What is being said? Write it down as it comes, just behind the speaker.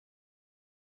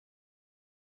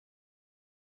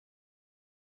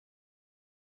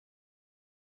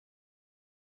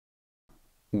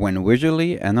When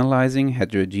visually analyzing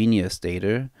heterogeneous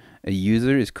data, a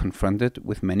user is confronted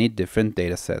with many different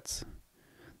datasets.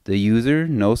 The user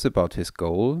knows about his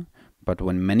goal, but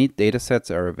when many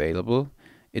datasets are available,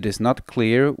 it is not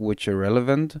clear which are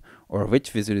relevant or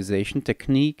which visualization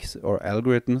techniques or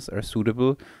algorithms are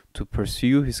suitable to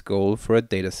pursue his goal for a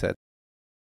dataset.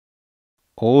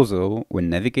 Also, when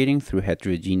navigating through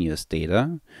heterogeneous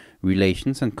data,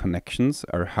 relations and connections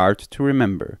are hard to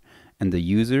remember, and the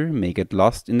user may get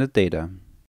lost in the data.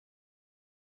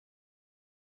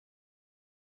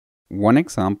 One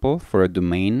example for a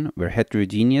domain where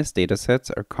heterogeneous datasets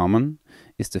are common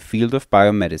is the field of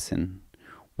biomedicine.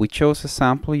 We chose a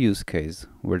sample use case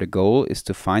where the goal is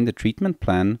to find a treatment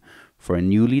plan for a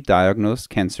newly diagnosed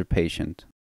cancer patient.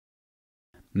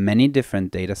 Many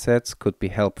different datasets could be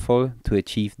helpful to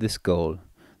achieve this goal.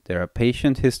 There are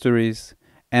patient histories,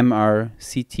 MR,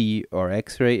 CT or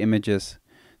X-ray images,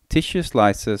 tissue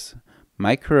slices,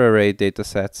 microarray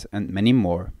datasets, and many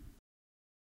more.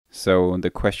 So the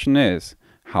question is,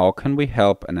 how can we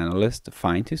help an analyst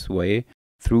find his way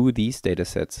through these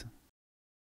datasets?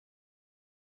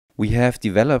 We have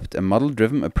developed a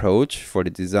model-driven approach for the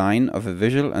design of a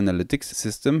visual analytics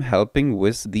system helping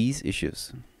with these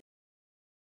issues.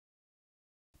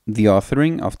 The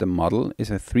authoring of the model is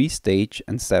a 3-stage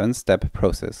and 7-step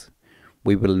process.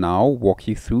 We will now walk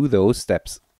you through those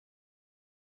steps.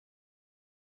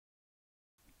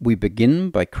 We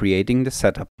begin by creating the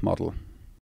setup model.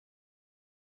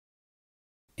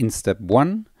 In step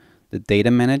 1, the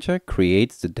data manager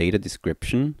creates the data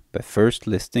description by first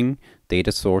listing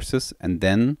data sources and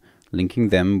then linking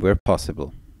them where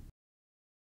possible.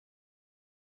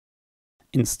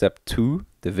 In step 2,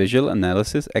 the visual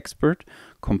analysis expert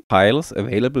compiles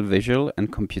available visual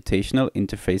and computational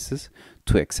interfaces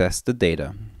to access the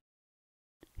data.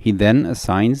 He then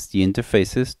assigns the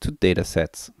interfaces to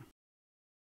datasets.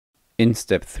 In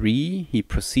step 3, he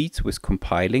proceeds with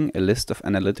compiling a list of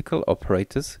analytical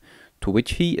operators to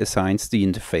which he assigns the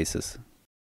interfaces.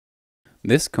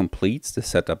 This completes the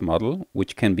setup model,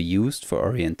 which can be used for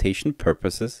orientation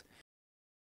purposes.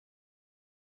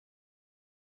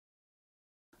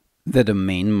 The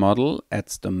domain model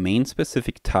adds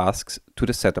domain-specific tasks to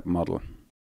the setup model.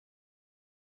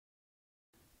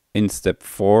 In step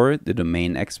 4, the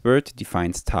domain expert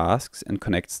defines tasks and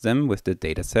connects them with the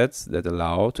datasets that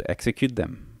allow to execute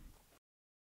them.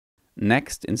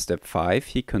 Next, in step 5,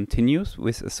 he continues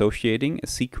with associating a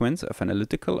sequence of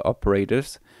analytical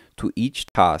operators to each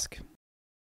task.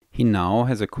 He now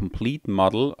has a complete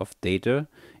model of data,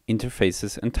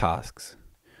 interfaces, and tasks.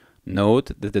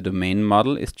 Note that the domain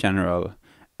model is general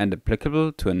and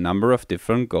applicable to a number of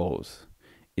different goals.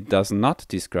 It does not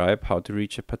describe how to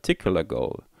reach a particular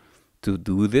goal. To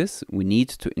do this, we need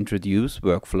to introduce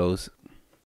workflows.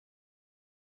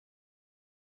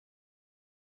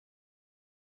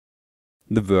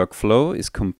 The workflow is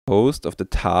composed of the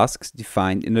tasks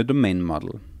defined in the domain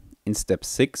model. In step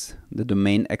 6, the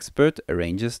domain expert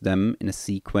arranges them in a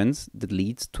sequence that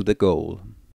leads to the goal.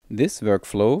 This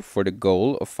workflow for the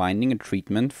goal of finding a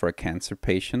treatment for a cancer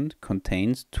patient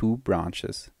contains 2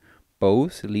 branches,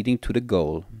 both leading to the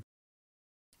goal.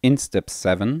 In step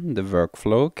 7, the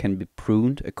workflow can be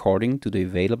pruned according to the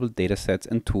available datasets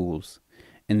and tools.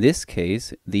 In this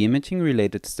case, the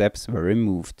imaging-related steps were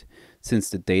removed, since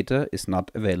the data is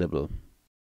not available.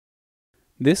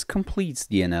 This completes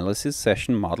the analysis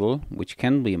session model, which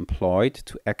can be employed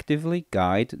to actively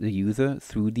guide the user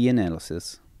through the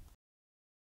analysis.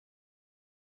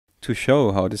 To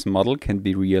show how this model can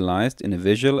be realized in a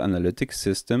visual analytics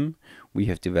system, we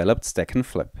have developed Stack and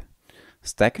Flip.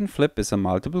 Stack and Flip is a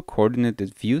multiple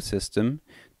coordinated view system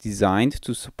designed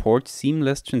to support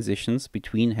seamless transitions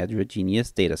between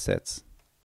heterogeneous datasets.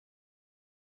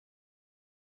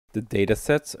 The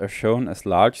datasets are shown as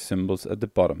large symbols at the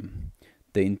bottom.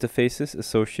 The interfaces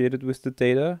associated with the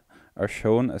data are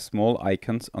shown as small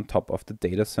icons on top of the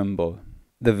data symbol.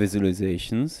 The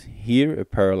visualizations, here a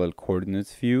parallel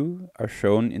coordinates view, are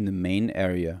shown in the main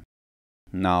area.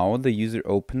 Now the user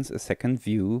opens a second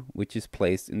view, which is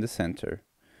placed in the center.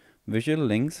 Visual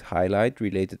links highlight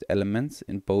related elements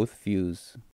in both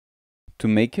views. To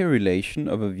make a relation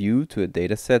of a view to a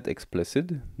dataset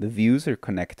explicit, the views are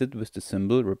connected with the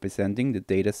symbol representing the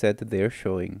dataset they are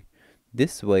showing.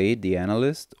 This way, the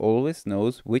analyst always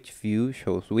knows which view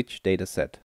shows which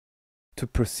dataset. To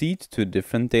proceed to a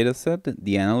different dataset,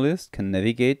 the analyst can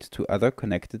navigate to other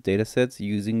connected datasets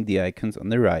using the icons on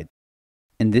the right.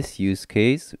 In this use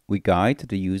case, we guide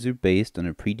the user based on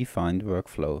a predefined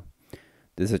workflow.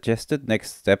 The suggested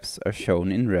next steps are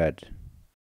shown in red.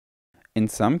 In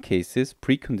some cases,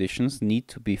 preconditions need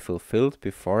to be fulfilled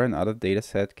before another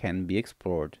dataset can be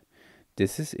explored.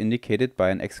 This is indicated by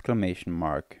an exclamation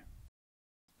mark.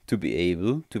 To be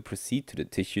able to proceed to the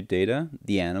tissue data,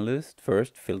 the analyst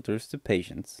first filters the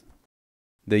patients.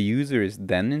 The user is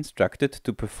then instructed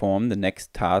to perform the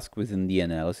next task within the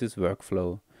analysis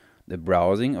workflow, the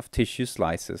browsing of tissue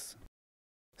slices.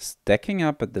 Stacking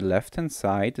up at the left-hand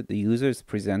side, the user is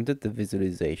presented the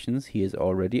visualizations he has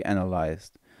already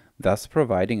analyzed, thus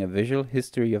providing a visual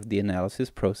history of the analysis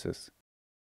process.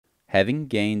 Having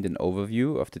gained an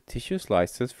overview of the tissue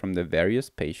slices from the various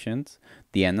patients,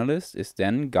 the analyst is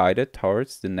then guided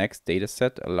towards the next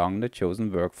dataset along the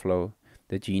chosen workflow,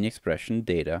 the gene expression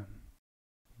data.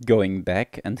 Going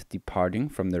back and departing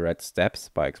from the red steps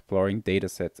by exploring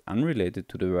datasets unrelated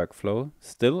to the workflow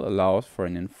still allows for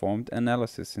an informed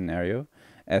analysis scenario,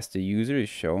 as the user is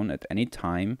shown at any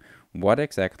time what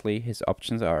exactly his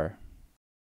options are.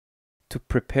 To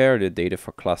prepare the data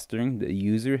for clustering, the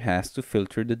user has to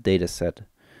filter the dataset.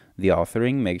 The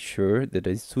authoring makes sure that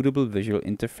a suitable visual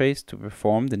interface to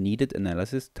perform the needed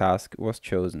analysis task was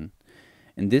chosen.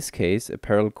 In this case, a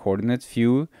parallel coordinates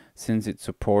view, since it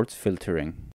supports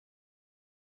filtering.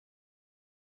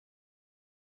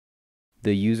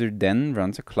 The user then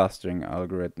runs a clustering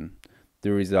algorithm,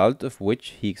 the result of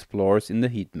which he explores in the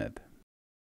heat map.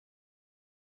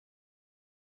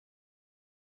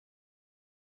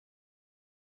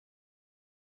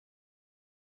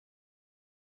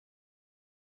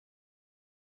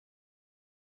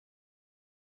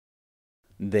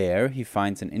 There, he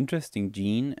finds an interesting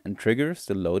gene and triggers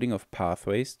the loading of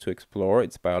pathways to explore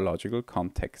its biological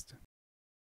context.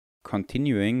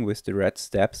 Continuing with the red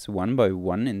steps one by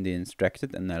one in the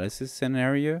instructed analysis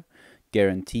scenario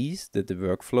guarantees that the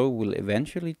workflow will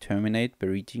eventually terminate by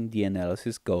reaching the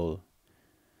analysis goal.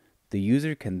 The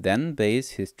user can then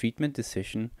base his treatment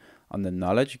decision on the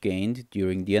knowledge gained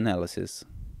during the analysis.